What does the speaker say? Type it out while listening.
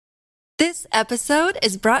This episode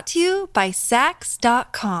is brought to you by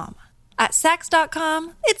Saks.com. At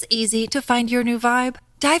Saks.com, it's easy to find your new vibe.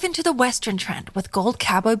 Dive into the Western trend with gold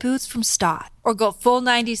cowboy boots from Staud, or go full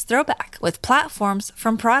 90s throwback with platforms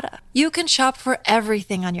from Prada. You can shop for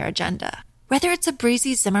everything on your agenda, whether it's a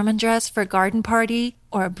breezy Zimmermann dress for a garden party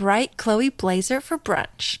or a bright Chloe blazer for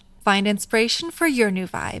brunch. Find inspiration for your new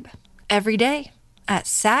vibe every day at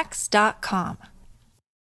Saks.com.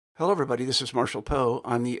 Hello, everybody. This is Marshall Poe.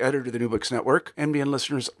 I'm the editor of the New Books Network. NBN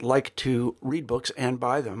listeners like to read books and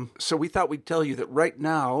buy them. So we thought we'd tell you that right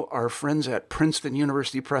now, our friends at Princeton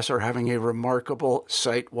University Press are having a remarkable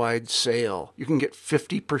site-wide sale. You can get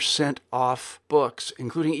 50% off books,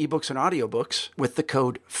 including ebooks and audiobooks, with the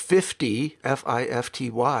code 50,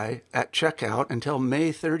 F-I-F-T-Y, at checkout until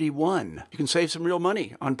May 31. You can save some real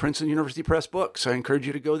money on Princeton University Press books. I encourage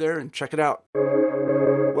you to go there and check it out.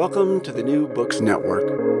 Welcome to the New Books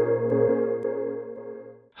Network.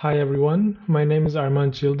 Hi everyone, my name is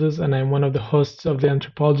Armand Gildes and I'm one of the hosts of the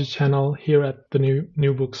Anthropology channel here at the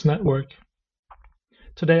New Books Network.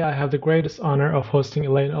 Today I have the greatest honor of hosting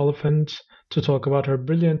Elaine Oliphant to talk about her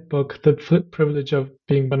brilliant book, The Privilege of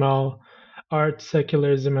Being Banal, Art,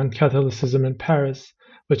 Secularism and Catholicism in Paris,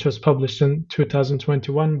 which was published in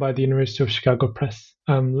 2021 by the University of Chicago Press.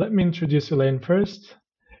 Let me introduce Elaine first.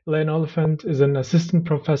 Elaine Oliphant is an assistant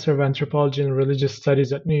professor of anthropology and religious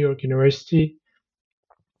studies at New York University.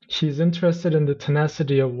 She is interested in the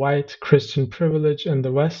tenacity of white Christian privilege in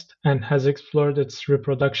the West and has explored its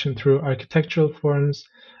reproduction through architectural forms,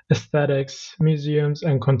 aesthetics, museums,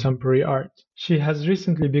 and contemporary art. She has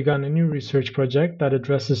recently begun a new research project that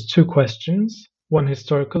addresses two questions, one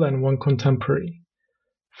historical and one contemporary.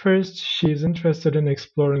 First, she is interested in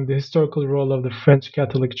exploring the historical role of the French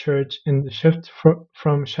Catholic Church in the shift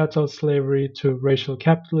from chattel slavery to racial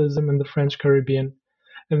capitalism in the French Caribbean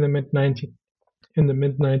in the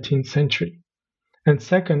mid-19th century. And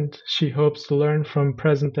second, she hopes to learn from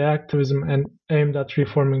present-day activism and aimed at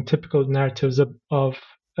reforming typical narratives of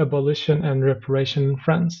abolition and reparation in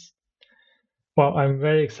France. Well, I'm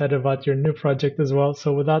very excited about your new project as well.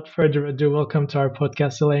 So without further ado, welcome to our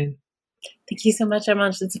podcast, Elaine. Thank you so much,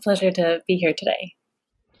 Armand. It's a pleasure to be here today.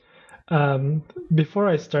 Before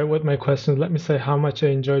I start with my questions, let me say how much I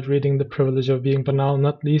enjoyed reading The Privilege of Being Banal,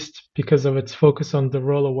 not least because of its focus on the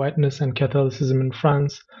role of whiteness and Catholicism in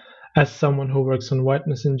France, as someone who works on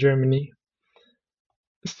whiteness in Germany.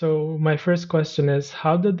 So my first question is,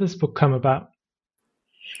 how did this book come about?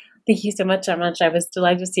 Thank you so much, Armand. I was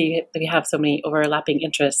delighted to see that we have so many overlapping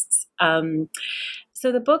interests.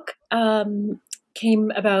 So the book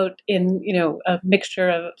came about in, a mixture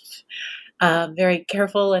of very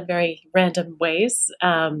careful and very random ways.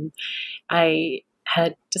 I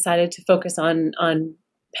had decided to focus on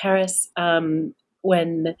Paris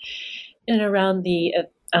when in around the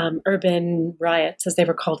urban riots, as they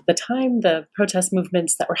were called at the time, the protest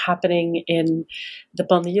movements that were happening in the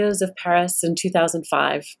banlieues of Paris in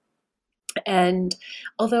 2005. And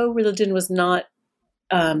although religion was not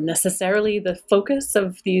necessarily the focus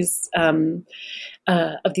of these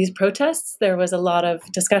protests, there was a lot of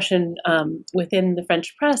discussion within the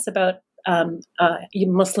French press about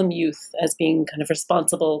Muslim youth as being kind of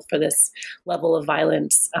responsible for this level of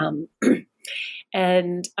violence,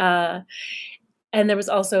 and there was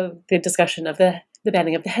also the discussion of the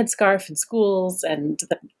banning of the headscarf in schools, and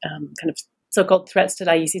the kind of so-called threats to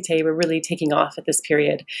laïcité were really taking off at this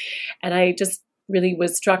period, and I just really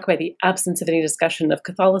was struck by the absence of any discussion of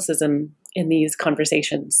Catholicism in these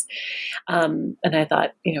conversations. And I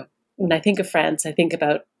thought, when I think of France, I think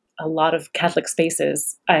about a lot of Catholic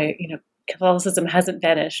spaces. Catholicism hasn't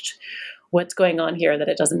vanished. What's going on here that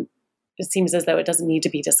it seems as though it doesn't need to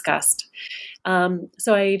be discussed.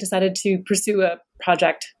 So I decided to pursue a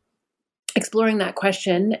project exploring that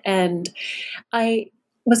question. And I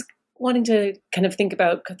was wanting to kind of think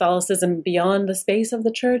about Catholicism beyond the space of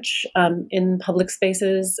the church, in public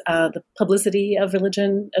spaces, the publicity of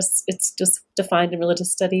religion as it's just defined in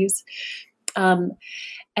religious studies. But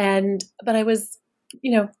I was,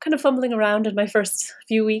 kind of fumbling around in my first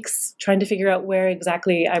few weeks, trying to figure out where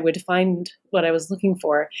exactly I would find what I was looking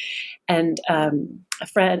for. And a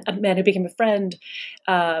man who became a friend,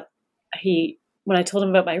 when I told him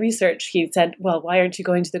about my research, he said, "Well, why aren't you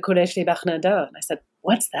going to the Collège des Bernardins?" And I said,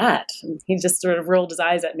 "What's that?" And he just sort of rolled his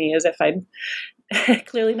eyes at me as if I'd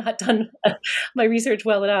clearly not done my research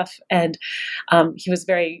well enough. And he was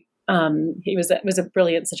very, it was a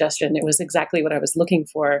brilliant suggestion. It was exactly what I was looking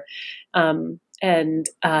for. So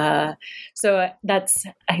I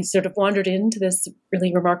sort of wandered into this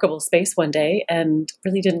really remarkable space one day and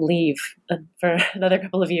really didn't leave for another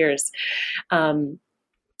couple of years.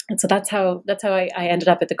 so that's how I ended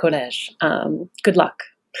up at the collège. Good luck.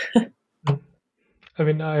 I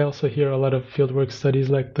mean, I also hear a lot of fieldwork studies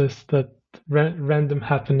like this, that random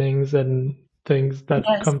happenings and things that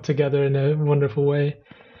Yes. come together in a wonderful way.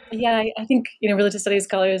 Yeah, I think religious studies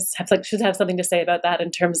scholars should have something to say about that,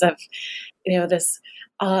 in terms of this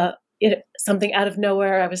something out of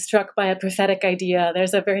nowhere. I was struck by a prophetic idea.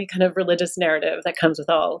 There's a very kind of religious narrative that comes with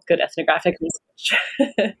all good ethnographic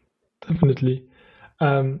research. Definitely.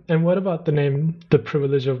 And what about the name, The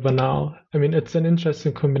Privilege of Banal? I mean, it's an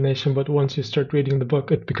interesting combination, but once you start reading the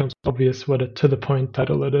book, it becomes obvious what a to-the-point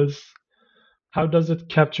title it is. How does it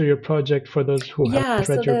capture your project for those who haven't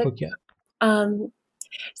read your book yet?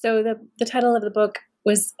 So the title of the book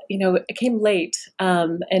was, it came late,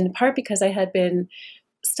 in part because I had been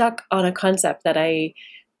stuck on a concept that I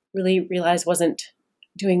really realized wasn't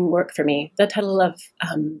doing work for me. The title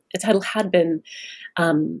had been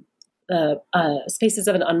the Spaces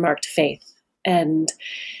of an Unmarked Faith.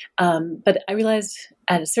 But I realized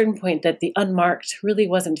at a certain point that the unmarked really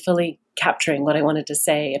wasn't fully capturing what I wanted to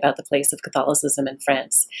say about the place of Catholicism in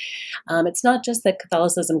France. It's not just that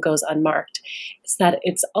Catholicism goes unmarked, it's that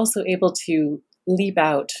it's also able to leap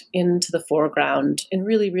out into the foreground in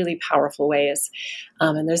really, really powerful ways.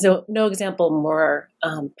 And there's no example more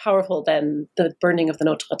powerful than the burning of the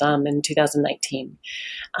Notre Dame in 2019,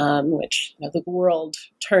 which the world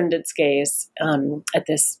turned its gaze at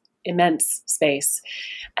this immense space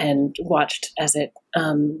and watched as it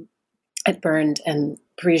burned, and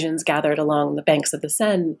Parisians gathered along the banks of the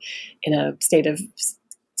Seine in a state of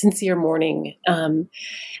sincere mourning.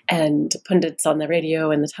 And pundits on the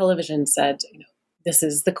radio and the television said, this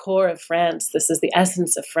is the core of France. This is the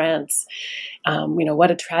essence of France.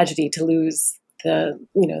 What a tragedy to lose the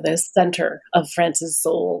center of France's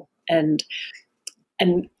soul. And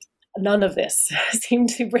none of this seemed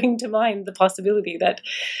to bring to mind the possibility that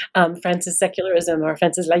France's secularism or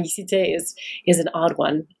France's laïcité is an odd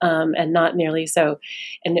one, and not nearly so,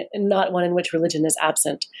 and not one in which religion is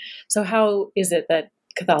absent. So how is it that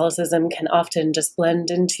Catholicism can often just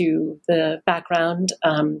blend into the background?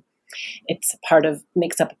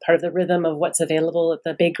 Makes up a part of the rhythm of what's available at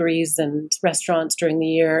the bakeries and restaurants during the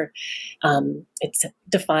year. It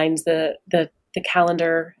defines the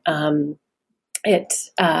calendar. It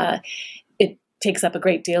takes up a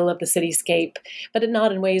great deal of the cityscape, but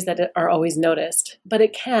not in ways that are always noticed. But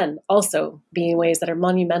it can also be in ways that are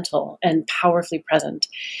monumental and powerfully present.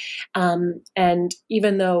 And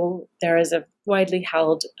even though there is a widely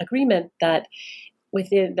held agreement that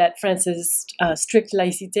France's strict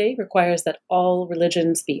laïcité requires that all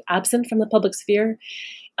religions be absent from the public sphere,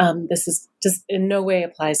 this is just in no way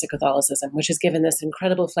applies to Catholicism, which is given this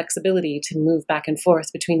incredible flexibility to move back and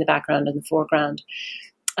forth between the background and the foreground.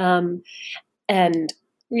 And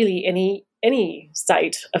really, any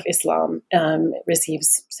site of Islam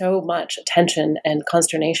receives so much attention and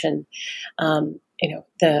consternation.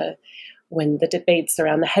 When the debates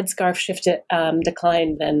around the headscarf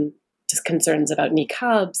declined, then just concerns about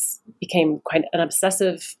niqabs became quite an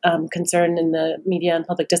obsessive concern in the media and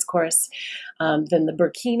public discourse. Then the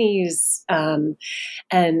burkinis,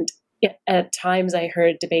 and at times I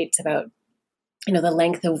heard debates about, the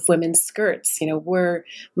length of women's skirts. Were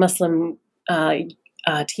Muslim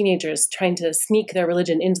teenagers trying to sneak their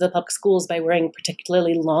religion into the public schools by wearing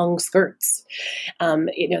particularly long skirts?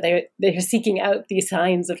 They're seeking out these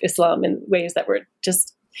signs of Islam in ways that were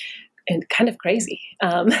just and kind of crazy.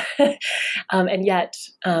 And yet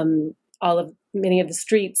many of the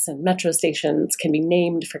streets and metro stations can be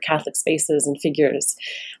named for Catholic spaces and figures.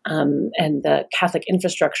 And the Catholic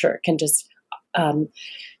infrastructure can just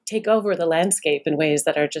take over the landscape in ways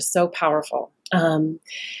that are just so powerful.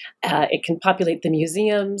 It can populate the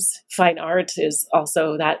museums. Fine art is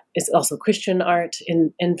also Christian art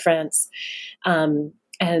in France.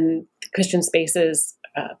 And Christian spaces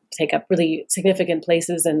take up really significant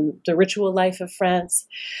places in the ritual life of France.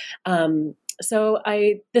 So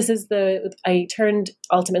I turned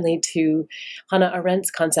ultimately to Hannah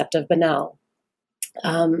Arendt's concept of banal,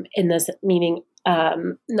 in this meaning,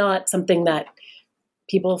 not something that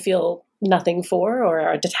people feel nothing for or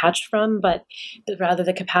are detached from, but rather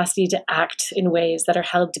the capacity to act in ways that are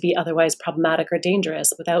held to be otherwise problematic or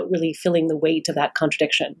dangerous without really feeling the weight of that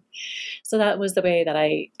contradiction. So that was the way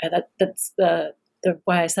that that's the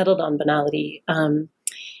why I settled on banality.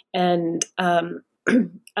 And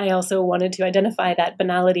I also wanted to identify that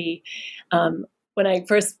banality. When I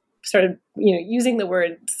first started, using the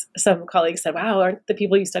words, some colleagues said, "Wow, aren't the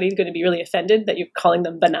people you studied going to be really offended that you're calling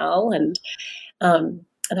them banal?" And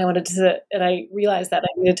I realized that I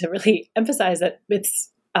needed to really emphasize that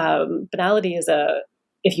it's banality is a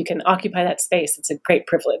if you can occupy that space, it's a great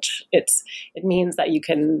privilege. It means that you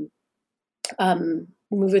can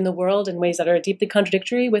move in the world in ways that are deeply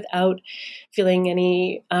contradictory without feeling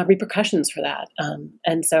any repercussions for that.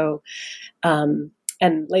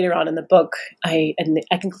 And later on in the book, I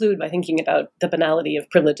conclude by thinking about the banality of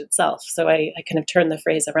privilege itself. So I kind of turn the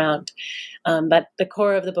phrase around. But the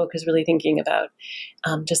core of the book is really thinking about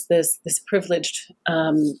just this privileged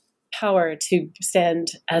power to stand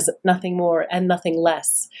as nothing more and nothing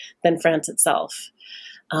less than France itself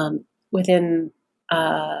within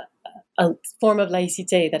a form of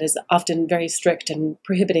laïcité that is often very strict and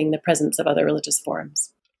prohibiting the presence of other religious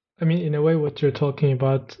forms. I mean, in a way, what you're talking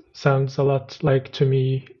about sounds a lot like, to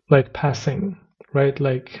me, like passing, right?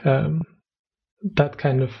 Like that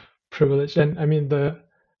kind of privilege. And I mean, the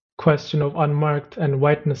question of unmarked and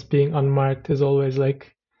whiteness being unmarked is always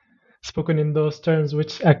like spoken in those terms,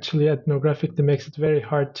 which actually ethnographically makes it very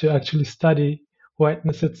hard to actually study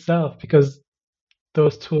whiteness itself, because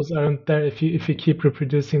those tools aren't there if you keep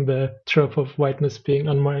reproducing the trope of whiteness being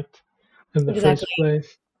unmarked in the first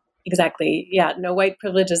place. Exactly. Yeah. No, white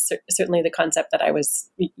privilege is certainly the concept that I was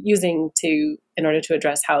using in order to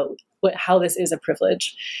address how this is a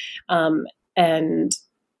privilege. And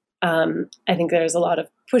I think there's a lot of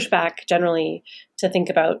pushback generally to think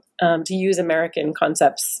about, to use American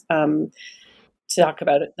concepts to talk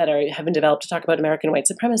about that have been developed to talk about American white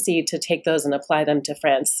supremacy, to take those and apply them to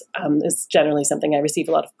France is generally something I receive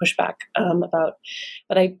a lot of pushback about.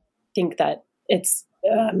 But I think that it's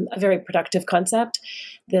a very productive concept,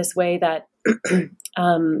 this way that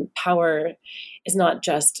power is not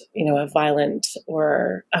just, a violent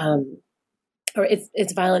or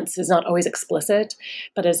its violence is not always explicit,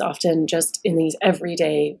 but is often just in these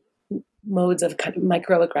everyday modes of kind of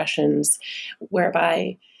microaggressions,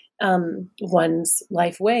 whereby one's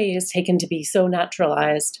life way is taken to be so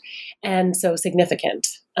naturalized and so significant,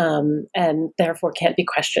 and therefore can't be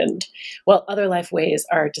questioned, while other life ways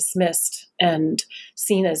are dismissed and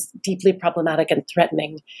seen as deeply problematic and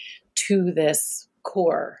threatening to this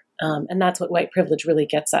core. And that's what white privilege really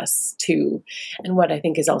gets us to, and what I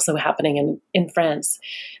think is also happening in France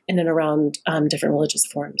in and around different religious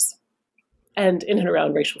forms, and in and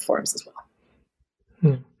around racial forms as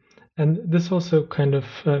well. And this also kind of,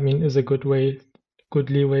 is a good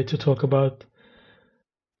leeway to talk about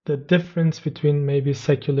the difference between maybe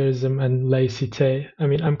secularism and laïcité. I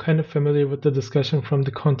mean, I'm kind of familiar with the discussion from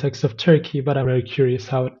the context of Turkey, but I'm very curious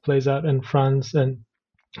how it plays out in France. And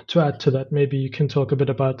to add to that, maybe you can talk a bit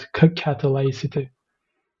about Catholicité.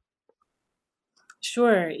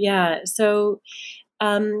 Sure, yeah. So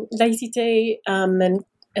laïcité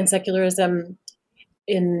and secularism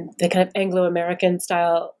in the kind of Anglo-American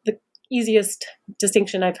style, the easiest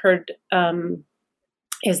distinction I've heard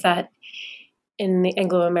is that in the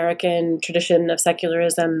Anglo-American tradition of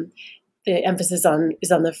secularism, the emphasis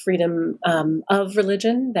is on the freedom of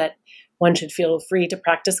religion, that one should feel free to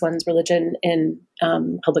practice one's religion in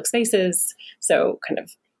public spaces. So kind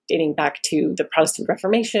of dating back to the Protestant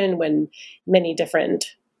Reformation, when many different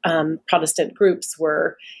Protestant groups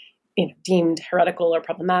were deemed heretical or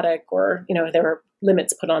problematic, or there were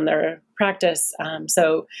limits put on their practice.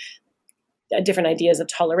 So different ideas of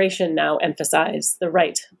toleration now emphasize the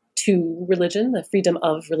right to religion, the freedom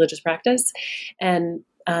of religious practice. And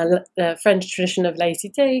the French tradition of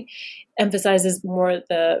laïcité emphasizes more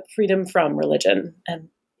the freedom from religion, and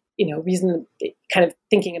reason kind of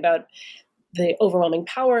thinking about the overwhelming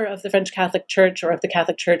power of the French Catholic Church, or of the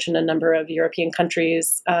Catholic Church in a number of European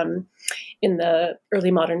countries in the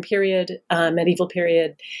early modern period, medieval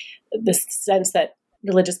period, this sense that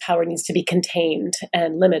religious power needs to be contained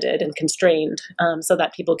and limited and constrained, so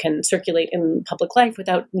that people can circulate in public life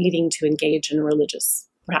without needing to engage in religious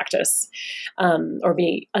practice or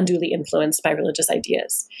be unduly influenced by religious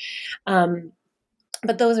ideas.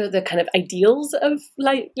 But those are the kind of ideals of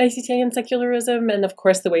laïcité and secularism. And of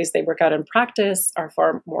course, the ways they work out in practice are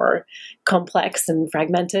far more complex and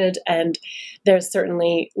fragmented. And there's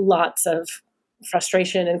certainly lots of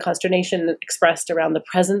frustration and consternation expressed around the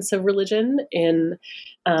presence of religion in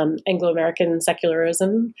Anglo-American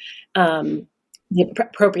secularism, the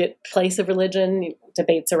appropriate place of religion,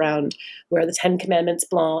 debates around where the Ten Commandments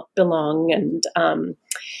belong, and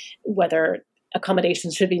whether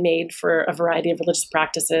accommodations should be made for a variety of religious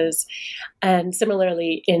practices. And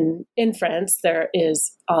similarly, in France, there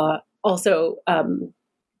is also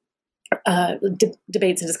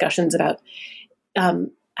debates and discussions about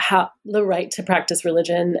how the right to practice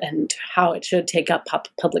religion and how it should take up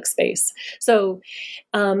public space. So,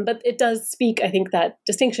 but it does speak, I think that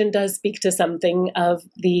distinction does speak to something of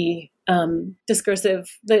the discursive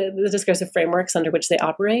frameworks under which they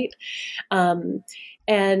operate.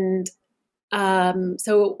 And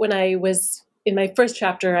so when I was in my first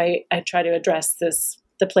chapter, I try to address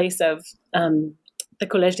the place of the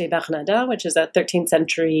Collège des Bernardins, which is a 13th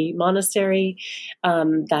century monastery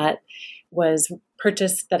that was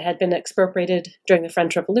purchased, that had been expropriated during the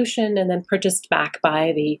French Revolution and then purchased back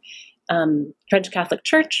by the French Catholic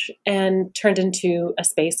Church and turned into a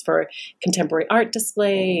space for contemporary art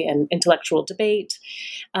display and intellectual debate.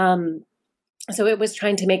 So it was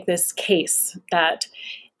trying to make this case that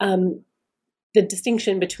the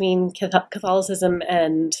distinction between Catholicism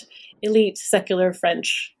and elite secular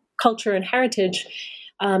French culture and heritage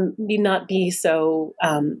need not be so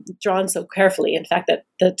drawn so carefully. In fact, that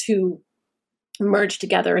the two merged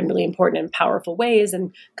together in really important and powerful ways,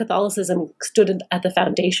 and Catholicism stood at the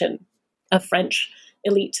foundation of French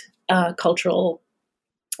elite cultural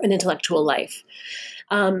and intellectual life.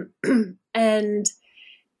 And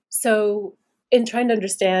so in trying to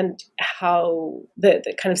understand how the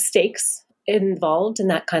kind of stakes involved in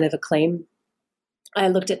that kind of a claim, I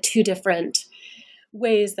looked at two different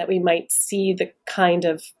ways that we might see the kind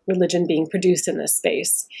of religion being produced in this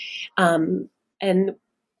space. And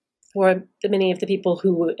for many of the people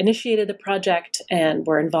who initiated the project and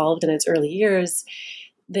were involved in its early years,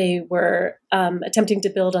 they were attempting to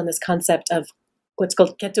build on this concept of what's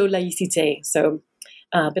called catho-laïcité. So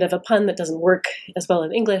a bit of a pun that doesn't work as well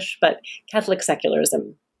in English, but Catholic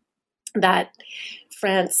secularism. That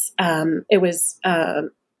France, that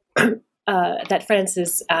France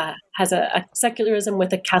has a secularism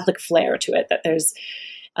with a Catholic flair to it. That there's,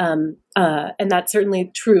 and that's certainly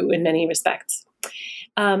true in many respects.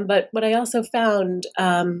 But what I also found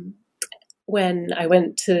when I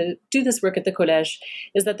went to do this work at the Collège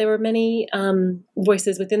is that there were many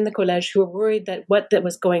voices within the Collège who were worried that what that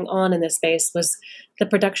was going on in this space was the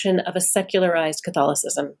production of a secularized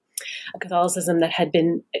Catholicism, a Catholicism that had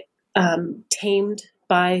been tamed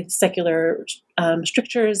by secular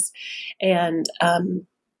strictures and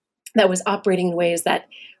that was operating in ways that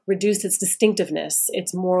reduced its distinctiveness,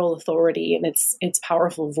 its moral authority, and its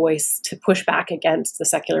powerful voice to push back against the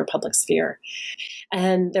secular public sphere.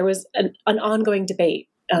 And there was an ongoing debate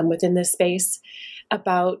within this space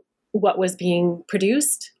about what was being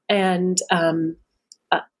produced, and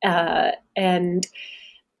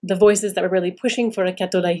the voices that were really pushing for a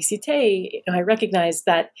catho-laïcité. I recognized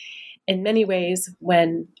that in many ways,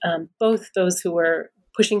 when both those who were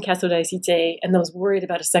pushing catho-laïcité and those worried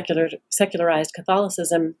about a secularized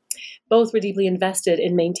Catholicism, both were deeply invested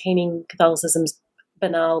in maintaining Catholicism's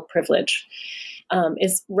banal privilege,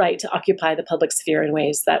 its right to occupy the public sphere in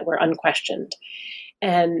ways that were unquestioned.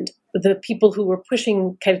 And the people who were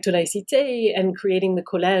pushing catho-laïcité and creating the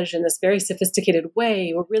Collège in this very sophisticated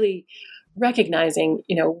way were really recognizing,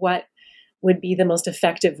 what would be the most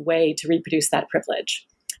effective way to reproduce that privilege.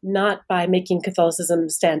 Not by making Catholicism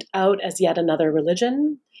stand out as yet another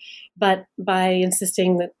religion, but by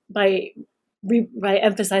insisting that by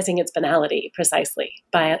emphasizing its banality, precisely,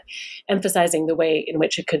 by emphasizing the way in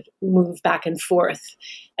which it could move back and forth.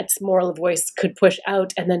 Its moral voice could push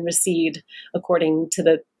out and then recede according to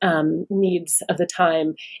the needs of the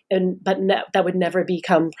time, but that would never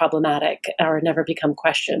become problematic or never become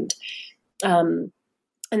questioned.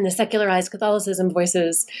 And the secularized Catholicism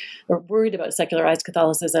voices were worried about secularized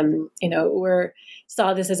Catholicism,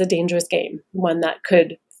 saw this as a dangerous game, one that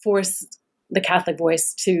could force the Catholic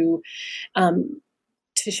voice to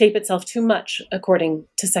shape itself too much according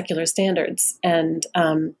to secular standards. And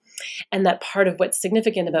that part of what's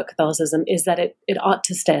significant about Catholicism is that it ought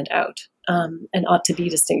to stand out and ought to be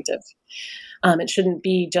distinctive. It shouldn't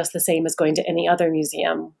be just the same as going to any other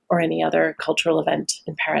museum or any other cultural event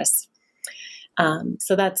in Paris.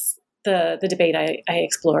 So that's the debate I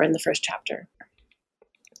explore in the first chapter.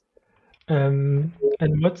 And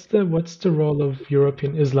what's the role of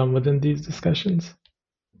European Islam within these discussions?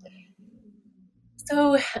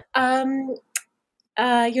 So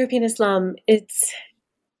European Islam, it's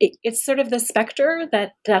sort of the specter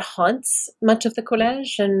that haunts much of the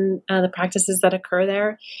Collège and the practices that occur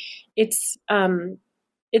there. It's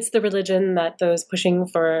the religion that those pushing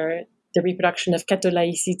for the reproduction of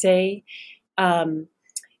catho-laïcité.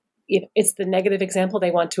 It's the negative example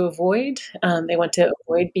they want to avoid. They want to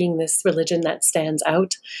avoid being this religion that stands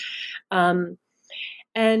out.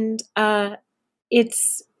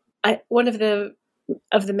 It's one of the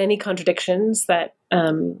many contradictions that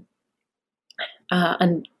and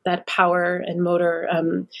that power and motor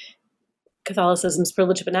Catholicism's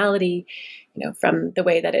privilege of banality, from the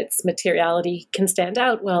way that its materiality can stand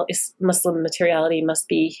out. Well, Muslim materiality must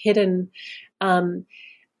be hidden.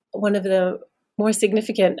 One of the more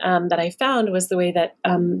significant that I found was the way that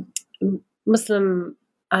Muslim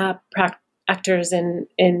actors in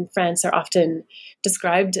France are often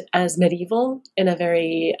described as medieval in a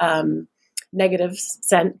very negative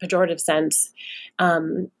sense, pejorative sense.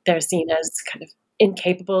 They're seen as kind of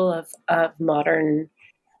incapable of modern,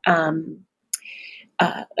 of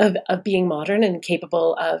being modern, and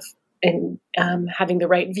capable of having the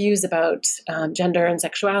right views about gender and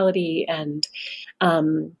sexuality, and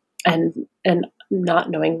not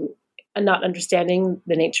knowing and not understanding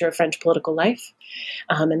the nature of French political life.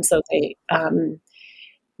 And so they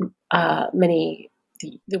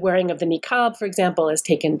the wearing of the niqab, for example, is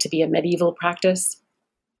taken to be a medieval practice,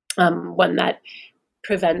 one that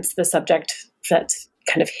prevents the subject that's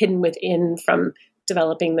kind of hidden within from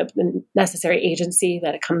developing the necessary agency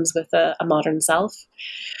that it comes with a modern self.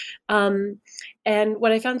 And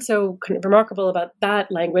what I found so kind of remarkable about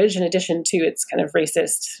that language, in addition to its kind of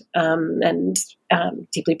racist and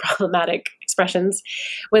deeply problematic expressions,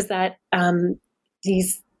 was that I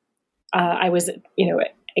was,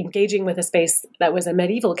 engaging with a space that was a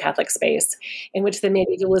medieval Catholic space in which the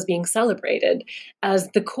medieval was being celebrated as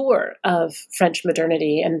the core of French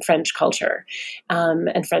modernity and French culture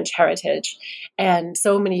and French heritage. And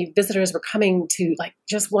so many visitors were coming to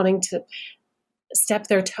just wanting to step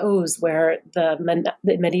their toes where the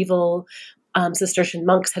medieval Cistercian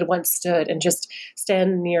monks had once stood, and just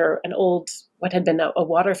stand near what had been a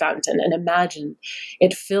water fountain, and imagine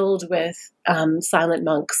it filled with silent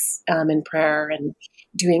monks in prayer and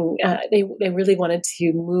doing. They really wanted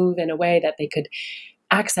to move in a way that they could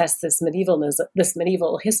access this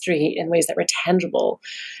medieval history in ways that were tangible,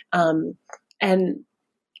 and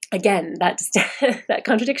again, that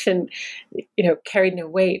contradiction, carried no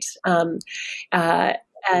weight, and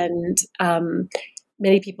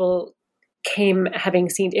many people came having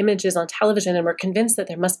seen images on television and were convinced that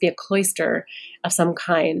there must be a cloister of some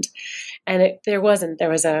kind, and there wasn't. There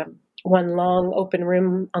was one long open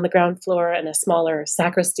room on the ground floor and a smaller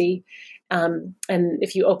sacristy, and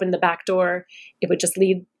if you opened the back door, it would just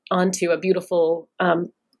lead onto a beautiful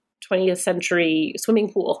 20th century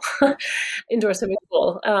swimming pool, indoor swimming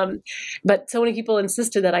pool. But so many people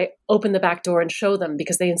insisted that I open the back door and show them,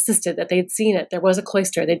 because they insisted that they'd seen it. There was a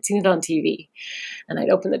cloister. They'd seen it on TV. And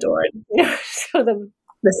I'd open the door and show them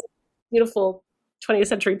this beautiful 20th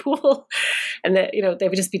century pool. And that, they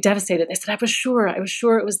would just be devastated. They said, I was sure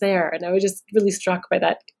it was there. And I was just really struck by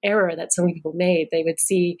that error that so many people made. They would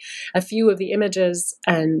see a few of the images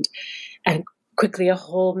and quickly a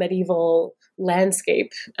whole medieval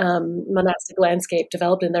landscape, monastic landscape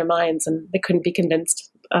developed in their minds, and they couldn't be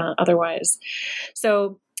convinced otherwise.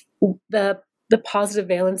 So the positive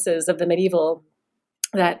valences of the medieval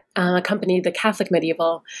that accompany the Catholic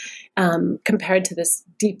medieval, compared to this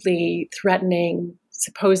deeply threatening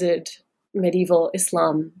supposed medieval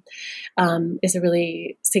Islam, is a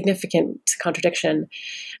really significant contradiction.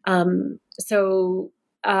 Islam,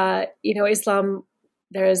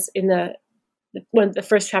 there's one of the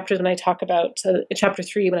first chapters when I talk about chapter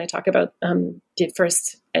 3, when I talk about the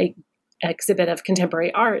first exhibit of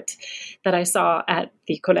contemporary art that I saw at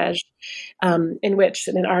the collège, in which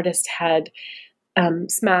an artist had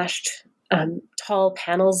smashed tall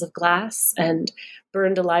panels of glass and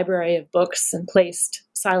burned a library of books and placed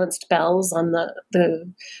silenced bells on the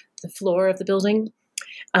floor of the building.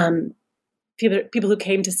 People who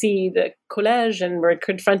came to see the collège and were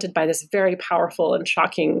confronted by this very powerful and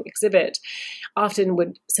shocking exhibit often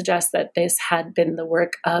would suggest that this had been the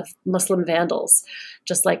work of Muslim vandals,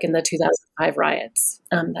 just like in the 2005 riots,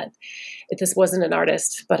 that this wasn't an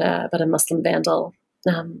artist, but a Muslim vandal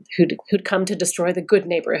who'd come to destroy the good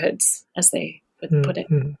neighborhoods, as they would put it.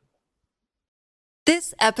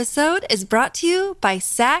 This episode is brought to you by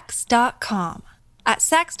Saks.com. At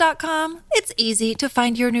Saks.com, it's easy to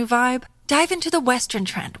find your new vibe. Dive into the Western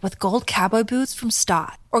trend with gold cowboy boots from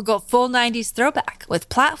Stott, or go full 90s throwback with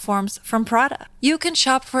platforms from Prada. You can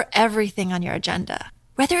shop for everything on your agenda,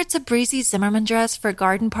 whether it's a breezy Zimmermann dress for a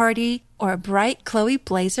garden party or a bright Chloe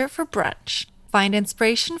blazer for brunch. Find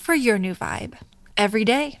inspiration for your new vibe every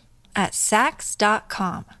day at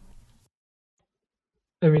Saks.com.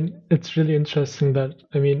 I mean, it's really interesting that,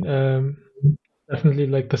 definitely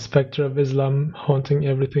like the specter of Islam haunting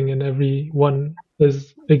everything and everyone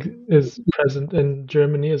is present in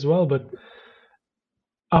Germany as well. But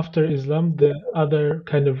after Islam, the other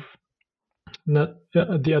kind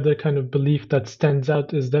of belief that stands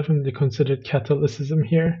out is definitely considered Catholicism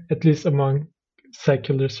here, at least among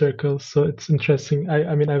secular circles. So it's interesting.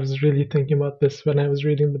 I was really thinking about this when I was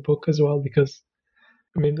reading the book as well, because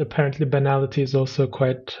apparently banality is also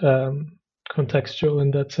quite contextual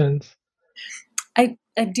in that sense. I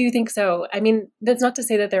do think so. That's not to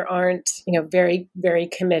say that there aren't, very, very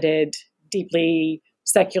committed, deeply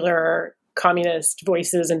secular, communist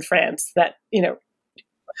voices in France that,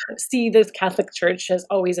 see the Catholic Church as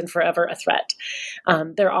always and forever a threat.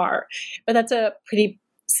 There are, but that's a pretty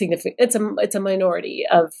significant. It's a minority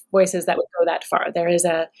of voices that would go that far. There is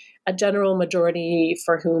a general majority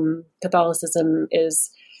for whom Catholicism is,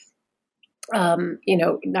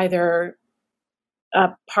 neither a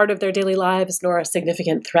part of their daily lives nor a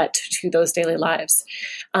significant threat to those daily lives.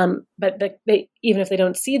 But they, even if they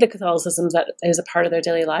don't see the Catholicism that is a part of their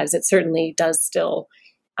daily lives, it certainly does still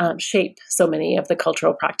shape so many of the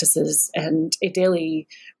cultural practices and daily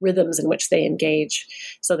rhythms in which they engage.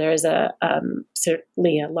 So there is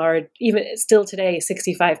certainly a large, even still today,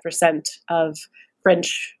 65% of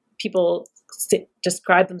French people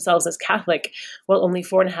describe themselves as Catholic, while only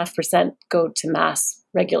 4.5% go to Mass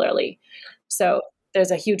regularly. So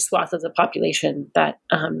there's a huge swath of the population that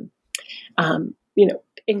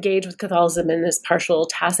engage with Catholicism in this partial,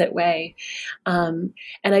 tacit way.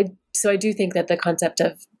 So I do think that the concept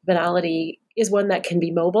of venality is one that can be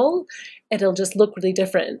mobile. It'll just look really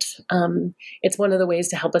different. It's one of the ways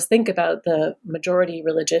to help us think about the majority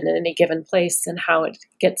religion in any given place and how it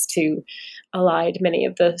gets to elide many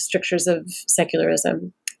of the strictures of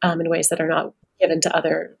secularism in ways that are not given to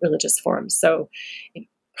other religious forms. So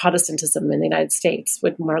Protestantism in the United States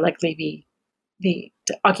would more likely be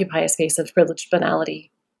to occupy a space of privileged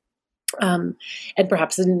venality. And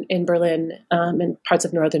perhaps in Berlin and parts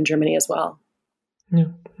of northern Germany as well. Yeah.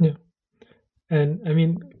 And I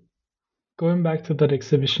mean, going back to that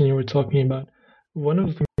exhibition you were talking about, one of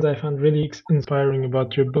the things I found really inspiring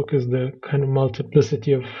about your book is the kind of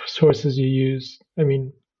multiplicity of sources you use. I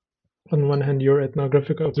mean, on one hand, your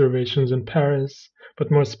ethnographic observations in Paris, but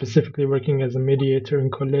more specifically working as a mediator in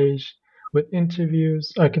Collège, with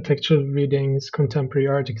interviews, architectural readings, contemporary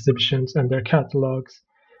art exhibitions and their catalogs,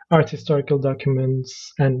 art historical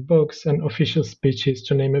documents and books and official speeches,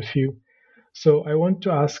 to name a few. So I want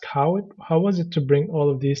to ask, how was it to bring all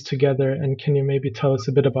of these together, and can you maybe tell us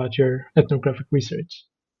a bit about your ethnographic research?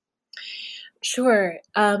 Sure.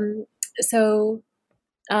 The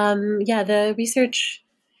research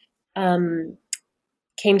came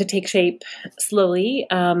to take shape slowly.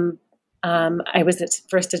 I was at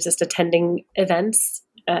first just attending events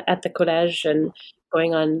at the Collège and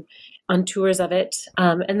going on tours of it.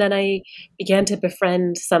 And then I began to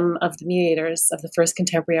befriend some of the mediators of the first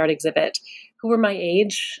contemporary art exhibit who were my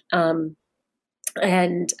age and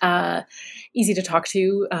easy to talk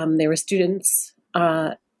to. They were students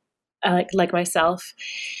like myself.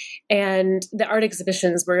 And the art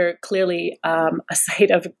exhibitions were clearly a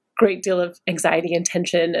site of great deal of anxiety and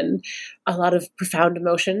tension and a lot of profound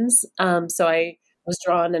emotions. So I was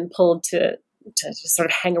drawn and pulled to just sort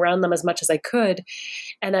of hang around them as much as I could.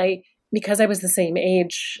 And because I was the same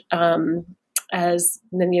age as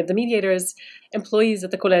many of the mediators, employees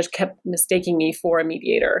at the Collège kept mistaking me for a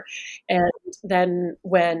mediator. And then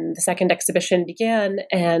when the second exhibition began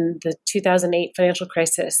and the 2008 financial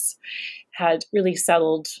crisis had really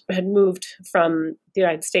had moved from the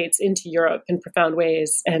United States into Europe in profound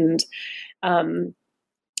ways, and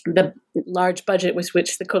the large budget with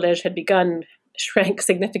which the Collège had begun shrank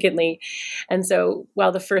significantly. And so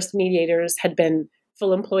while the first mediators had been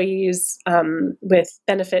full employees with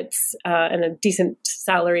benefits and a decent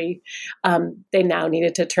salary, they now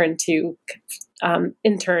needed to turn to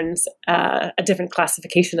interns, a different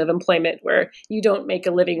classification of employment where you don't make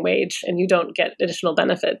a living wage and you don't get additional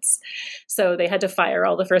benefits. So they had to fire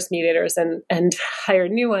all the first mediators and hire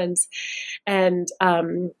new ones. And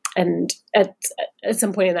at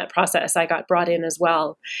some point in that process, I got brought in as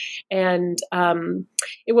well. And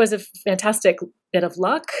it was a fantastic bit of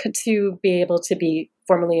luck to be able to be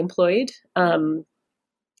formally employed.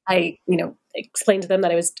 I explained to them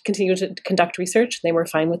that I was continuing to conduct research. They were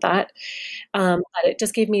fine with that. But it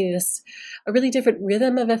just gave me a really different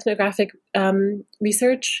rhythm of ethnographic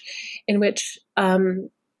research in which I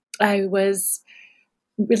was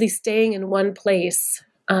really staying in one place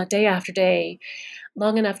day after day,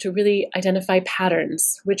 long enough to really identify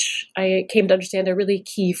patterns, which I came to understand are really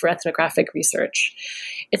key for ethnographic research.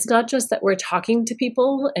 It's not just that we're talking to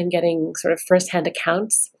people and getting sort of firsthand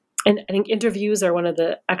accounts. And I think interviews are one of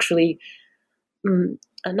the actually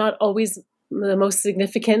not always the most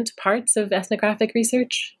significant parts of ethnographic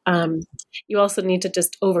research. You also need to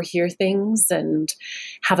just overhear things and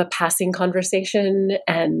have a passing conversation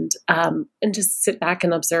and just sit back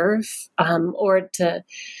and observe, or to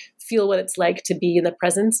feel what it's like to be in the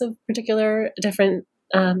presence of particular different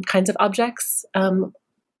kinds of objects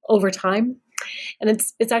over time. And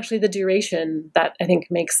it's actually the duration that I think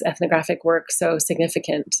makes ethnographic work so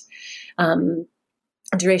significant.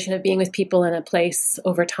 duration of being with people in a place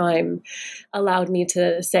over time allowed me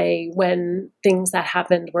to say when things that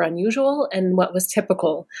happened were unusual and what was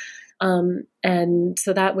typical. And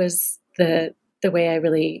so that was the way I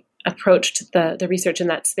really approached the research in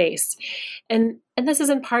that space. And this is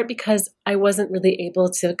in part because I wasn't really able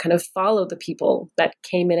to kind of follow the people that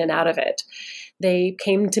came in and out of it. They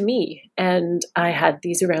came to me, and I had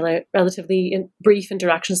these relatively brief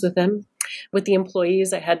interactions with them. With the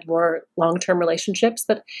employees, I had more long-term relationships,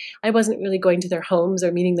 but I wasn't really going to their homes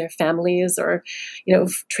or meeting their families or,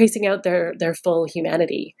 tracing out their full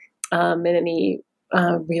humanity in any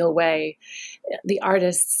real way. The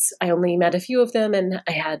artists, I only met a few of them, and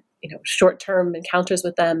I had short-term encounters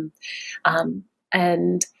with them,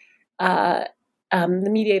 and the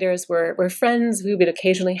mediators were friends. We would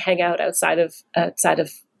occasionally hang out outside of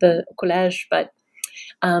the collège, but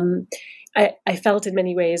I felt in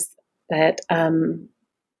many ways that,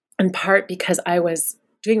 in part because I was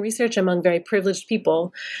doing research among very privileged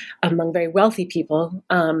people, among very wealthy people.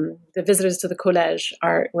 The visitors to the collège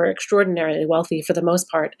were extraordinarily wealthy for the most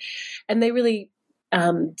part, and they really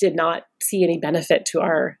did not see any benefit to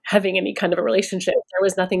our having any kind of a relationship. There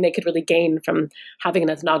was nothing they could really gain from having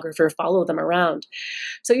an ethnographer follow them around.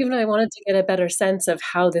 So even though I wanted to get a better sense of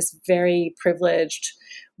how this very privileged,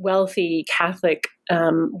 wealthy, Catholic,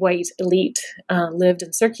 white elite lived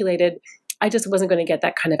and circulated, I just wasn't going to get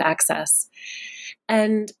that kind of access.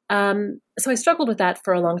 And so I struggled with that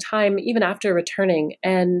for a long time, even after returning.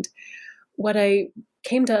 And what I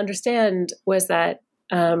came to understand was that,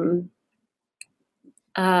 in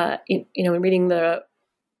reading the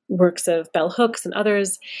works of Bell Hooks and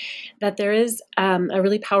others, that there is a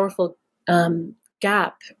really powerful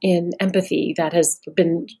gap in empathy that has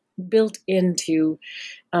been built into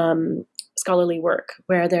scholarly work,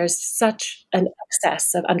 where there's such an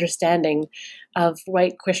excess of understanding of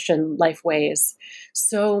white Christian life ways,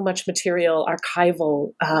 so much material,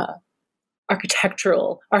 archival,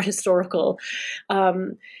 architectural, art historical,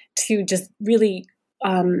 to just really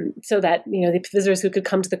so that the visitors who could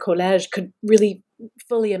come to the collège could really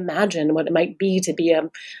fully imagine what it might be to be a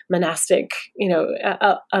monastic,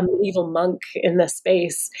 a medieval monk in this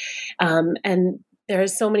space, and there are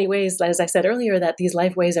so many ways, as I said earlier, that these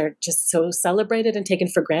life ways are just so celebrated and taken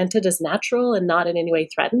for granted as natural and not in any way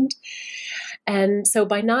threatened. And so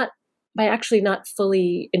by actually not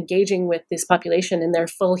fully engaging with this population in their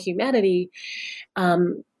full humanity, I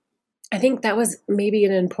think that was maybe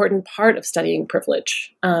an important part of studying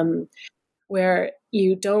privilege, where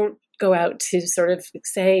you don't go out to sort of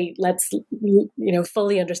say, let's,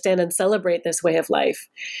 fully understand and celebrate this way of life.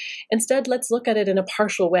 Instead, let's look at it in a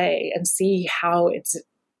partial way and see how it's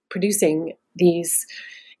producing these,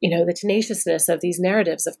 the tenaciousness of these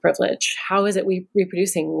narratives of privilege. How is it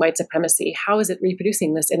reproducing white supremacy? How is it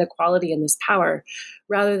reproducing this inequality and this power,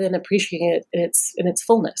 rather than appreciating it in its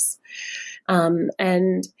fullness?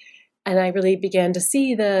 And I really began to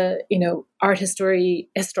see the, art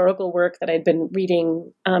historical work that I'd been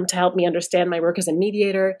reading to help me understand my work as a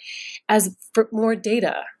mediator as for more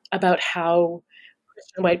data about how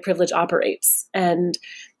Christian white privilege operates, and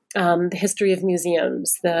the history of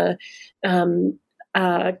museums, the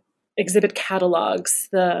exhibit catalogs,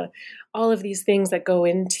 all of these things that go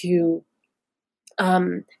into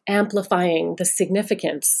amplifying the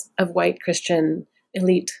significance of white Christian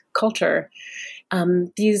elite culture.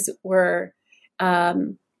 These were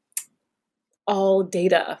all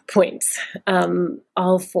data points,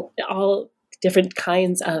 all different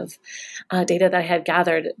kinds of data that I had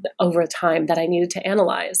gathered over time that I needed to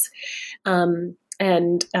analyze and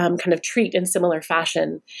kind of treat in similar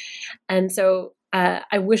fashion. And so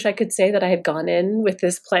I wish I could say that I had gone in with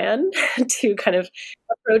this plan to kind of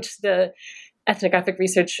approach the ethnographic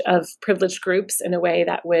research of privileged groups in a way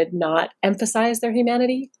that would not emphasize their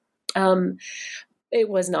humanity. It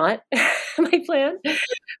was not my plan,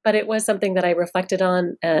 but it was something that I reflected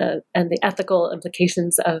on, and the ethical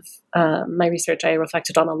implications of my research I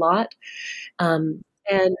reflected on a lot. And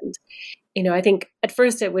I think at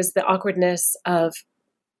first it was the awkwardness of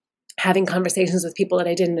having conversations with people that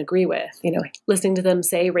I didn't agree with, listening to them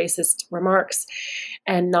say racist remarks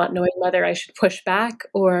and not knowing whether I should push back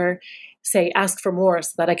or ask for more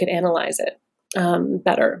so that I could analyze it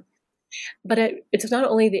better. But it's not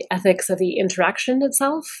only the ethics of the interaction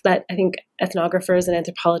itself that I think ethnographers and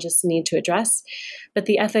anthropologists need to address, but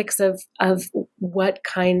the ethics of what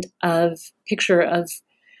kind of picture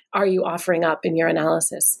are you offering up in your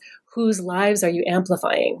analysis? Whose lives are you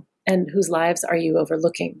amplifying and whose lives are you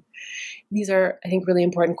overlooking? These are, I think, really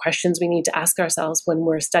important questions we need to ask ourselves when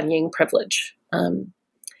we're studying privilege.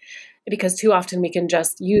 Because too often we can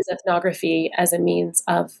just use ethnography as a means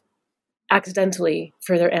of accidentally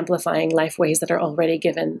further amplifying life ways that are already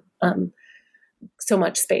given so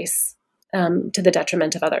much space to the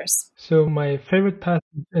detriment of others. So my favorite passage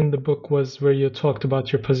in the book was where you talked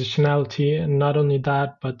about your positionality, and not only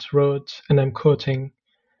that, but wrote, and I'm quoting,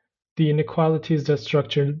 "The inequalities that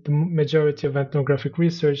structure the majority of ethnographic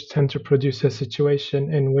research tend to produce a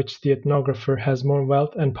situation in which the ethnographer has more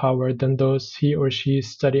wealth and power than those he or she is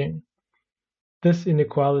studying. This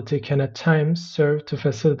inequality can at times serve to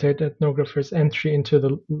facilitate ethnographers' entry into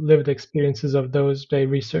the lived experiences of those they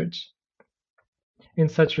research. In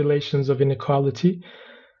such relations of inequality,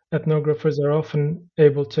 ethnographers are often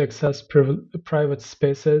able to access private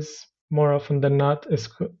spaces more often than not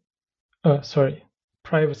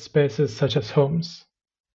private spaces such as homes.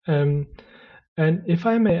 Um, and if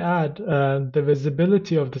I may add, the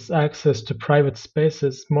visibility of this access to private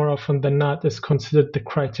spaces more often than not is considered the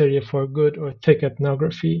criteria for good or thick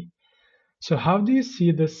ethnography. So how do you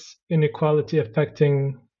see this inequality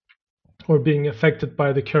affecting or being affected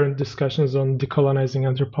by the current discussions on decolonizing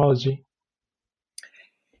anthropology?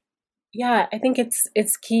 Yeah, I think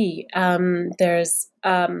it's key. There's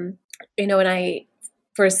when I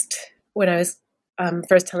was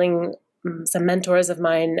first telling some mentors of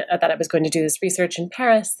mine that I was going to do this research in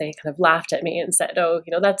Paris, they kind of laughed at me and said, "Oh,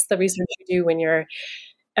 that's the research you do when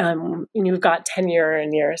you've got tenure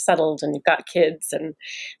and you're settled and you've got kids, and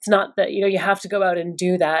it's not that you have to go out and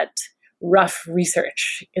do that rough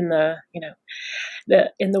research in the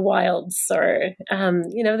wilds or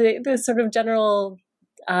the sort of general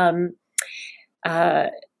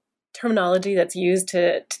terminology that's used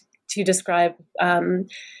to describe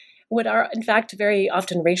what are in fact very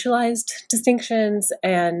often racialized distinctions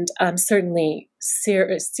and certainly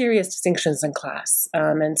serious distinctions in class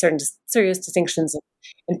and certain serious distinctions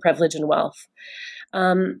in privilege and wealth.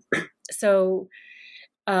 So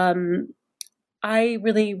I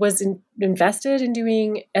really was invested in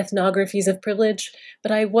doing ethnographies of privilege,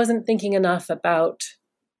 but I wasn't thinking enough about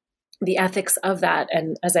the ethics of that.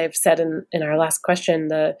 And as I've said in our last question,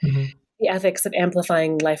 the ethics of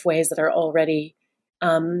amplifying life ways that are already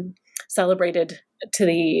celebrated to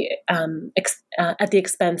the at the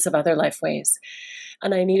expense of other life ways.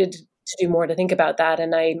 And I needed to do more to think about that.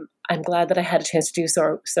 And I'm glad that I had a chance to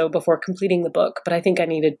do so before completing the book, but I think I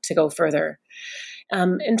needed to go further.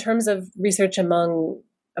 In terms of research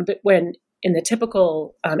when in the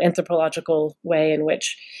typical anthropological way in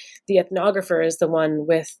which the ethnographer is the one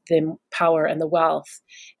with the power and the wealth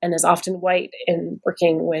and is often white in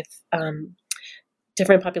working with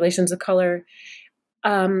different populations of color,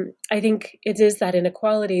 I think it is that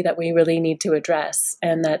inequality that we really need to address,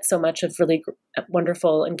 and that so much of really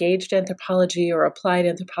wonderful engaged anthropology or applied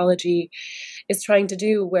anthropology is trying to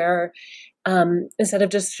do, where instead of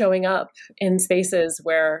just showing up in spaces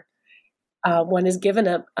where one is given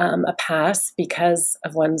a pass because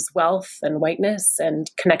of one's wealth and whiteness and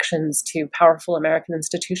connections to powerful American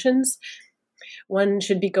institutions, one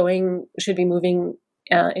should be moving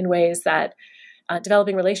in ways that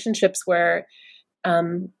developing relationships where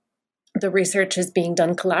the research is being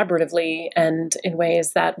done collaboratively and in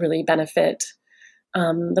ways that really benefit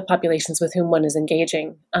the populations with whom one is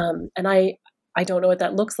engaging. And I don't know what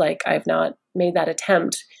that looks like. I've not made that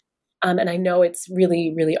attempt. And I know it's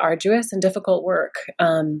really, really arduous and difficult work.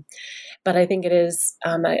 But I think it is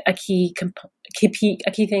a key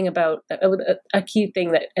thing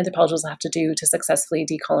that anthropologists have to do to successfully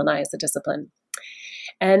decolonize the discipline.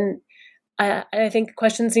 And I think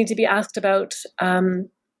questions need to be asked about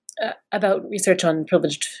research on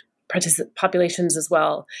privileged populations as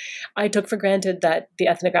well. I took for granted that the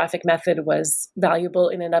ethnographic method was valuable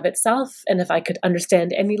in and of itself, and if I could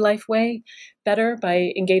understand any life way better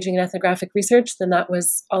by engaging in ethnographic research, then that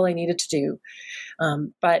was all I needed to do.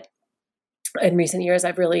 But in recent years,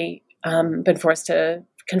 I've really been forced to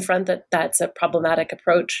confront that that's a problematic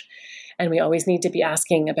approach, and we always need to be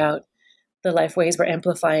asking about the life ways we're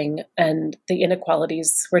amplifying and the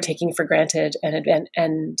inequalities we're taking for granted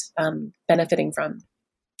and benefiting from,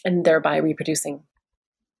 and thereby reproducing.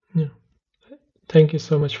 Yeah. Thank you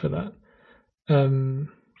so much for that. And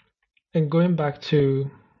going back to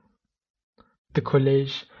the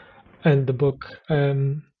collège and the book,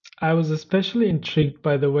 I was especially intrigued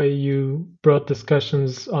by the way you brought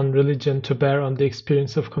discussions on religion to bear on the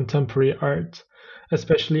experience of contemporary art,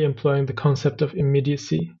 especially employing the concept of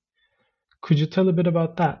immediacy. Could you tell a bit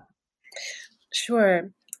about that? Sure.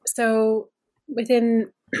 So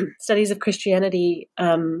within studies of Christianity,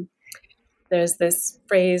 there's this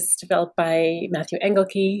phrase developed by Matthew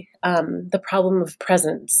Engelke, the problem of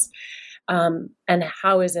presence. And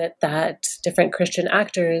how is it that different Christian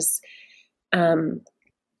actors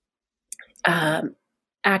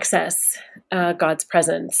access God's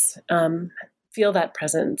presence, feel that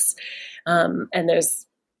presence. And there's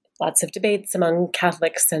lots of debates among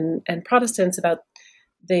Catholics and Protestants about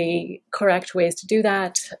the correct ways to do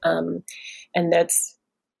that. And that's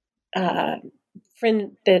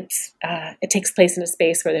it takes place in a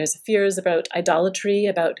space where there's fears about idolatry,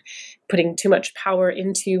 about putting too much power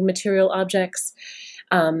into material objects,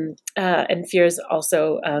 and fears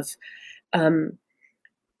also of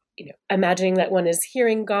imagining that one is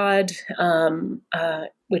hearing God,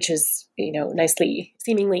 which is nicely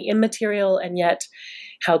seemingly immaterial, and yet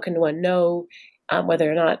how can one know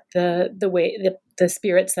whether or not the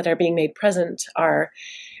spirits that are being made present are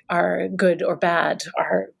good or bad,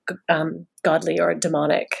 are godly or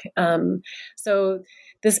demonic. So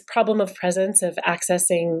this problem of presence, of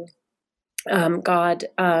accessing God,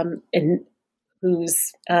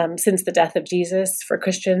 who's since the death of Jesus, for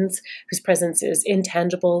Christians, whose presence is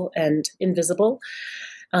intangible and invisible.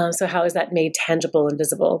 So how is that made tangible and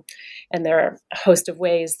visible? And there are a host of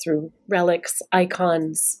ways through relics,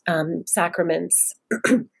 icons, sacraments,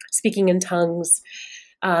 speaking in tongues,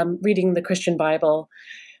 reading the Christian Bible.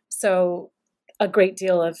 So a great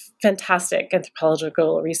deal of fantastic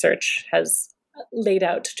anthropological research has laid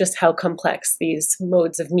out just how complex these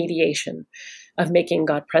modes of mediation, of making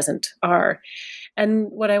God present, are. And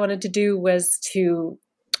what I wanted to do was to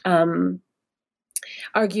argue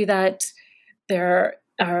that there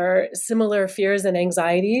are similar fears and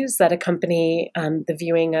anxieties that accompany the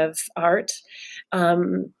viewing of art,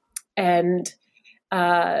 and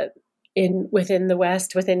within the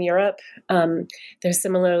West, within Europe, there's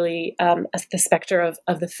similarly the specter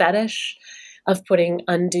of the fetish, of putting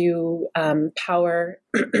undue power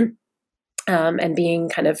and being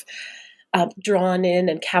kind of drawn in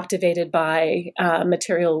and captivated by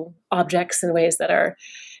material objects in ways that are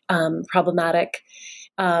problematic,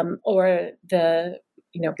 or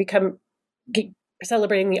become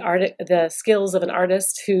celebrating the skills of an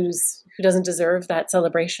artist who doesn't deserve that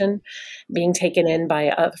celebration, being taken in by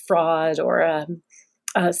a fraud or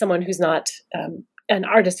someone who's not an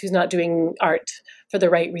artist who's not doing art for the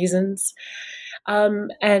right reasons.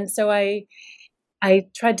 And so I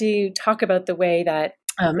tried to talk about the way that,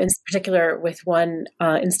 in particular with one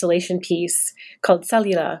installation piece called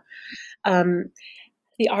Salila,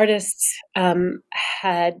 the artists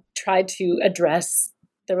had tried to address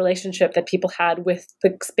the relationship that people had with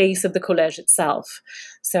the space of the collège itself.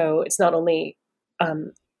 So it's not only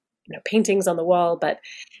paintings on the wall, but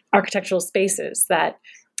architectural spaces that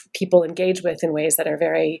people engage with in ways that are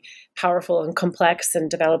very powerful and complex, and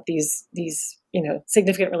develop these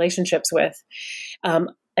significant relationships with.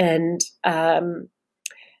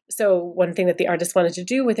 So one thing that the artists wanted to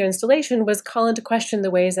do with their installation was call into question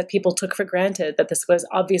the ways that people took for granted that this was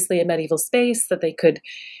obviously a medieval space, that they could,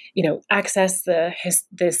 access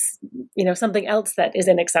this something else that is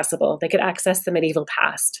inaccessible. They could access the medieval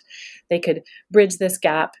past. They could bridge this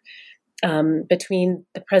gap between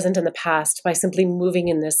the present and the past by simply moving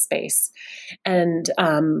in this space. And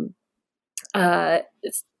I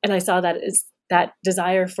saw that as that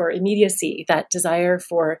desire for immediacy, that desire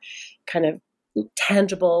for kind of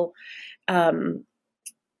tangible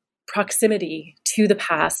proximity to the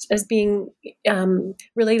past, as being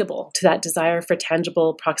relatable to that desire for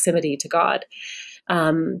tangible proximity to God.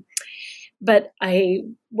 But I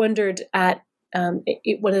wondered at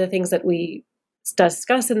one of the things that we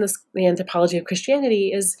discuss in the anthropology of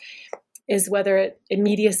Christianity is whether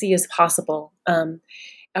immediacy is possible,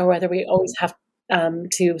 or whether we always have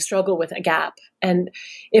to struggle with a gap, and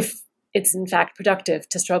if it's in fact productive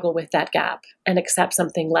to struggle with that gap and accept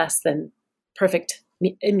something less than perfect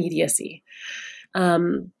immediacy.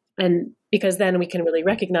 And because then we can really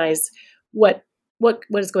recognize what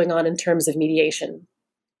is going on in terms of mediation.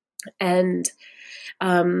 And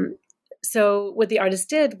so what the artists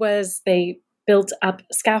did was they built up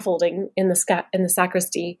scaffolding in the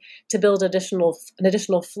sacristy to build an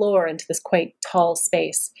additional floor into this quite tall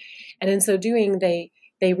space. And in so doing,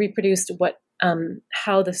 they reproduced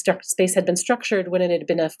how the space had been structured when it had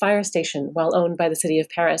been a fire station, well owned by the city of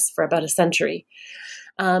Paris for about a century.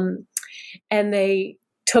 And they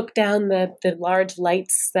took down the large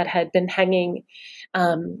lights that had been hanging,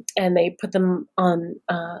 and they put them on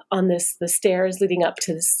the stairs leading up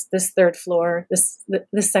to this third floor, this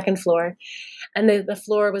second floor, and the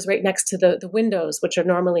floor was right next to the windows, which are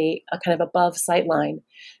normally a kind of above sightline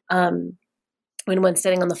when one's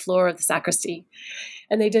standing on the floor of the sacristy.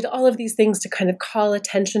 And they did all of these things to kind of call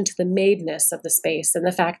attention to the madeness of the space, and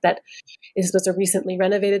the fact that this was a recently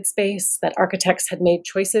renovated space, that architects had made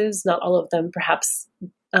choices, not all of them perhaps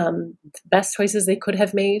the best choices they could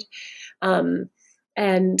have made.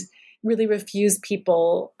 And really refuse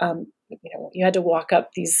people. You had to walk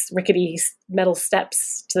up these rickety metal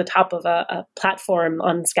steps to the top of a platform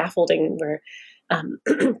on scaffolding where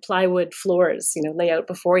plywood floors, lay out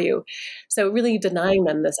before you. So really denying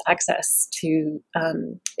them this access to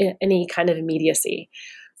any kind of immediacy,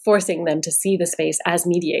 forcing them to see the space as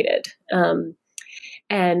mediated.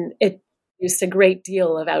 And it produced a great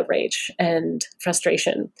deal of outrage and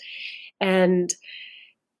frustration. And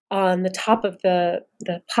on the top of the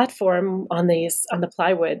platform on the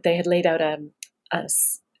plywood, they had laid out a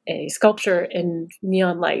sculpture in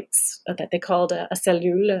neon lights that they called a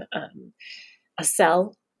cellule, a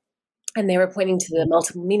cell, and they were pointing to the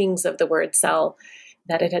multiple meanings of the word cell,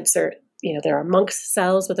 that it had served. There are monks'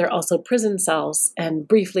 cells, but there are also prison cells, and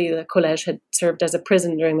briefly the collège had served as a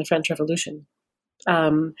prison during the French Revolution,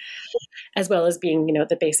 as well as being,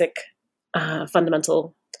 the basic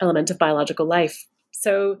fundamental element of biological life.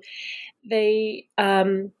 So they,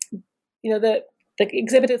 the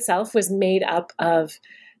exhibit itself was made up of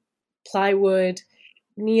plywood,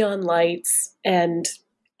 neon lights, and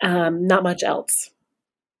not much else.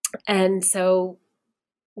 And so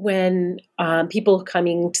when people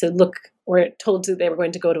coming to look were told they were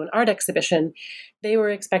going to go to an art exhibition, they were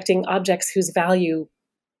expecting objects whose value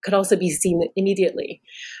could also be seen immediately,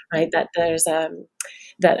 right? That there's a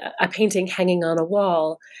painting hanging on a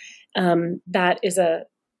wall that is an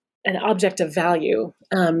object of value.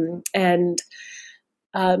 So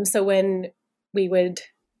when we would,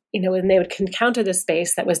 when they would encounter the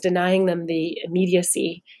space that was denying them the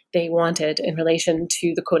immediacy they wanted in relation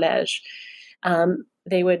to the collège,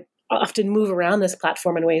 they would often move around this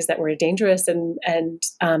platform in ways that were dangerous, and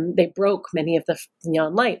they broke many of the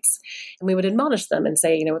neon lights. And we would admonish them and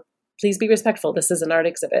say, please be respectful. This is an art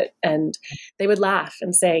exhibit. And they would laugh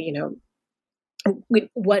and say,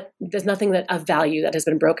 there's nothing of value that has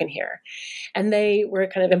been broken here. And they were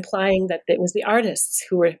kind of implying that it was the artists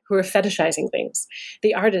who were fetishizing things,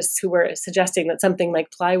 the artists who were suggesting that something like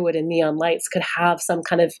plywood and neon lights could have some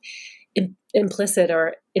kind of implicit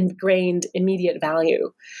or ingrained immediate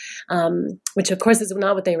value, which of course is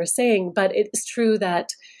not what they were saying. But it's true that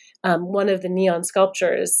one of the neon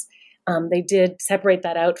sculptures, they did separate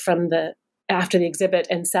that out after the exhibit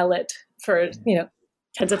and sell it for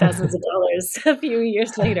tens of thousands of dollars a few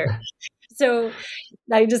years later. So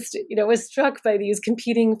I just was struck by these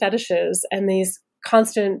competing fetishes and these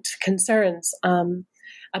constant concerns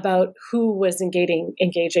about who was engaging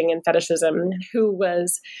in fetishism, who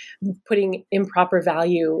was putting improper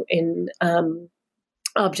value in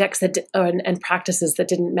objects and practices that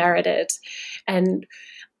didn't merit it. And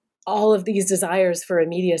all of these desires for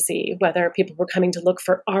immediacy, whether people were coming to look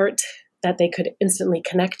for art that they could instantly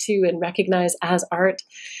connect to and recognize as art,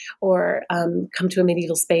 or come to a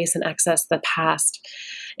medieval space and access the past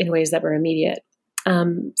in ways that were immediate.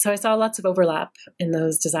 So I saw lots of overlap in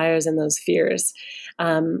those desires and those fears.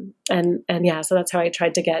 So that's how I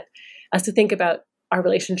tried to get us to think about our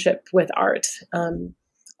relationship with art.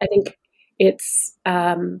 I think it's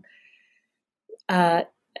not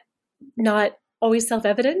always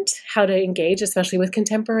self-evident how to engage, especially with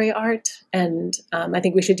contemporary art. And I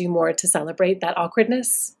think we should do more to celebrate that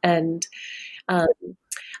awkwardness and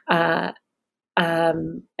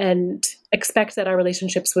expect that our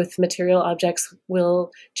relationships with material objects will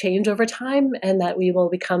change over time, and that we will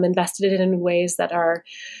become invested in ways that are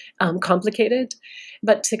complicated,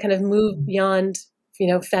 but to kind of move beyond,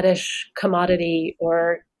 fetish, commodity,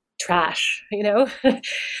 or trash.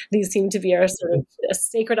 These seem to be our sort of a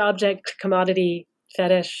sacred object, commodity,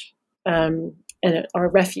 fetish, or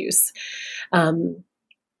refuse. But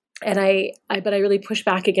I really push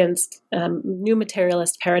back against new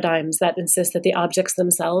materialist paradigms that insist that the objects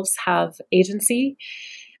themselves have agency.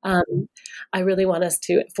 I really want us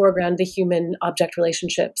to foreground the human-object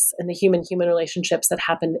relationships and the human-human relationships that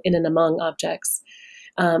happen in and among objects,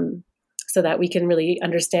 so that we can really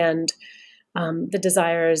understand the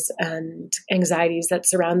desires and anxieties that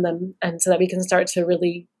surround them, and so that we can start to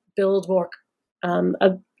really build more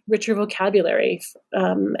a richer vocabulary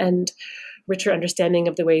and richer understanding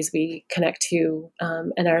of the ways we connect to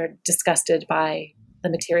and are disgusted by the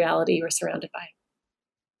materiality we're surrounded by.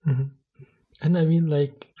 Mm-hmm. And I mean,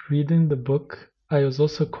 reading the book, I was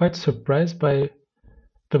also quite surprised by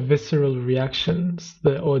the visceral reactions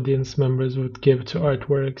the audience members would give to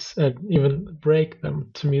artworks and even break them.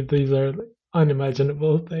 To me, these are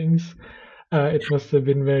unimaginable things. It must have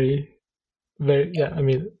been very, very, you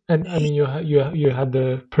had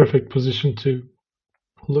the perfect position to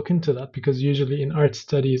look into that, because usually in art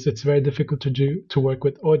studies it's very difficult to work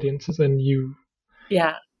with audiences, and your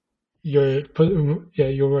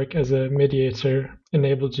work as a mediator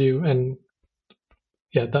enabled you and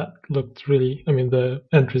yeah, that looked really, I mean, the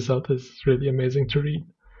end result is really amazing to read.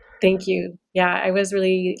 Thank you. Yeah, I was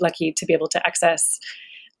really lucky to be able to access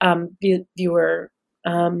viewer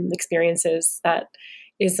experiences. That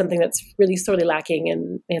is something that's really sorely lacking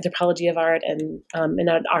in anthropology of art and in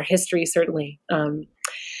our history, certainly.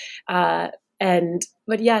 But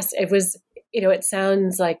yes, it was, it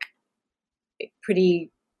sounds like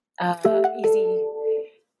pretty easy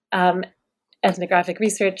ethnographic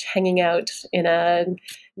research, hanging out in a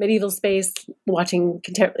medieval space, watching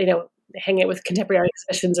hanging out with contemporary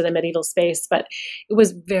exhibitions in a medieval space. But it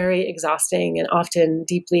was very exhausting and often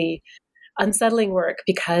deeply unsettling work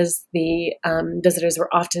because the visitors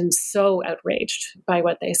were often so outraged by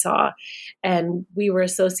what they saw, and we were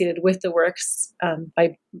associated with the works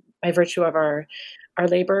by virtue of our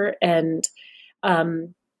labor, and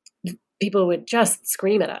people would just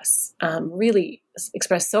scream at us, really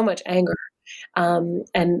express so much anger,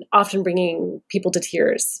 and often bringing people to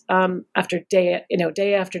tears after day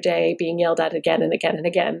after day, being yelled at again and again and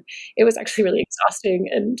again. It was actually really exhausting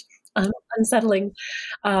and unsettling.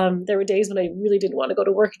 There were days when I really didn't want to go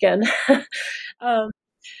to work again.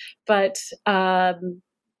 But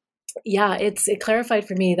yeah, it clarified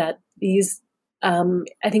for me that these,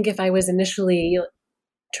 I think if I was initially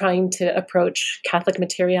trying to approach Catholic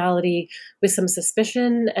materiality with some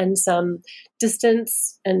suspicion and some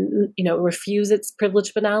distance and, refuse its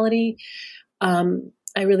privileged banality, I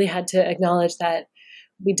really had to acknowledge that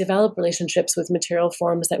we develop relationships with material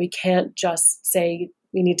forms that we can't just say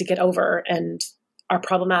we need to get over and are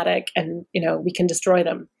problematic and, we can destroy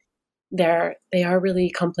them. They are really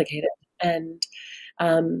complicated. And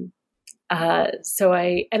so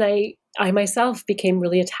I myself became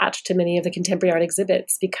really attached to many of the contemporary art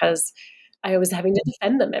exhibits because I was having to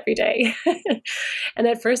defend them every day. And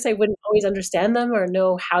at first I wouldn't always understand them or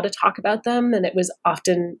know how to talk about them. And it was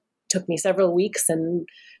often took me several weeks and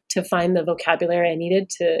to find the vocabulary I needed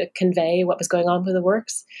to convey what was going on with the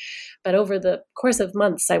works. But over the course of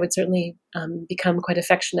months, I would certainly become quite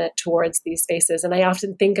affectionate towards these spaces. And I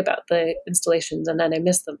often think about the installations and then I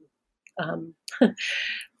miss them.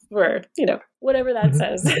 For whatever that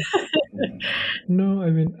says. No, I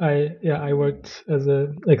mean, I worked as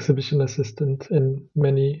an exhibition assistant in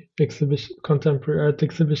many contemporary art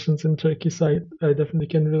exhibitions in Turkey, so I definitely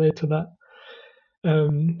can relate to that.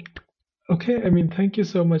 Okay, I mean, thank you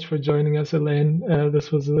so much for joining us, Elaine.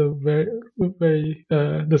 This was a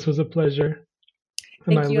this was a pleasure,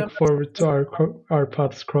 and I look forward to our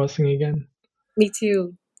paths crossing again. Me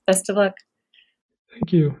too. Best of luck.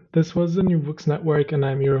 Thank you. This was the New Books Network, and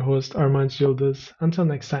I'm your host, Armand Yildiz. Until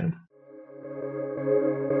next time.